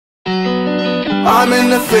I'm in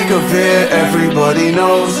the thick of it, everybody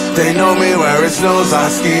knows. They know me where it snows, I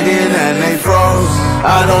skid in and they froze.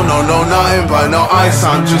 I don't know nothing but no ice,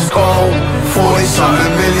 I'm just cold.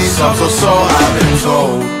 40-something milli subs or so, I've been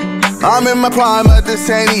told. I'm in my prime, but this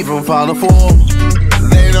ain't even Final Four.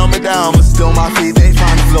 They know me down, but still my feet, they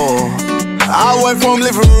find the floor. I went from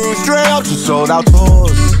living room straight up to sold out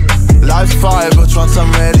tours. Life's fire, but once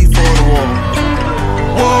I'm ready for the war.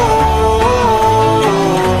 Whoa,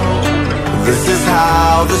 this is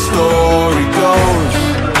how the story goes.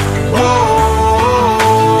 Whoa,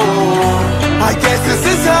 I guess this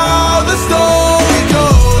is how the story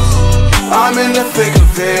goes. I'm in the thick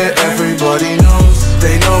of it, everybody knows.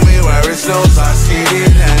 They know me where it snows, I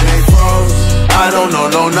skated and they froze. I don't know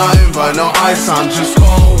nothing but no ice, I'm just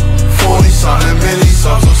cold. 40-something milli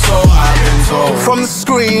subs or so, I've been told. From the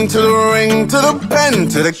screen to the ring, to the pen,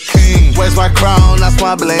 to the king. Where's my crown, that's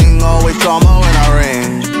my bling. Always drama when I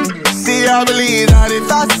ring. See, I believe that if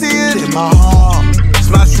I see it in my heart,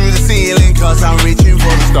 smash through the ceiling cause I'm reaching for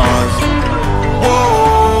the stars.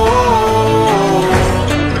 Whoa,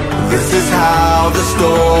 this is how the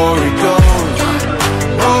story goes.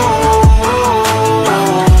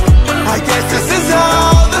 I guess this is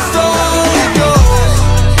how the story goes.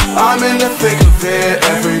 I'm in the thick of it,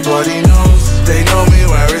 everybody knows. They know me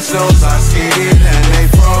where it snows, I skated and they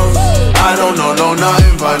froze. I don't know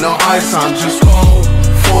nothing but no ice, I'm just cold.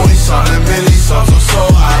 40-something milli subs or so,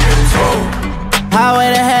 I've been told.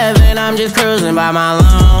 Highway to heaven, I'm just cruising by my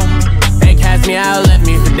lawn. They cast me out, left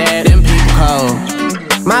me for dead and people cold.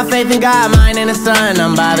 My faith in God, mine in the sun,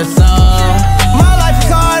 I'm by the soul. My life is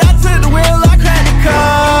hard, I took the wheel, I cracked the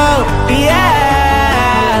code. Yeah,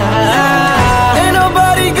 ain't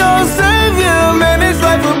nobody gon' save you, man, this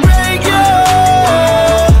life will break you.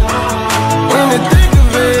 In the thick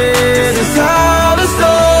of it, this is how the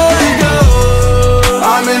story goes.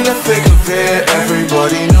 I'm in the thick of it,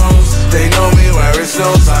 everybody knows. They know me where it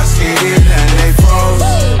snows, I skated and they froze.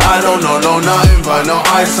 I don't know nothing but no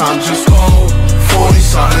ice, I'm just cold.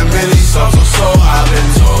 40-something milli subs or so, I've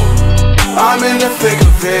been told. I'm in the thick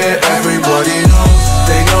of it, everybody knows.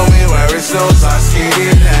 They know me where it snows, I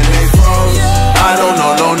skated and they froze. I don't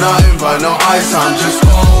know nothing but no ice, I'm just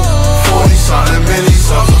cold. 40-something milli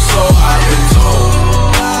subs or so, I've been told.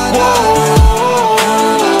 Whoa.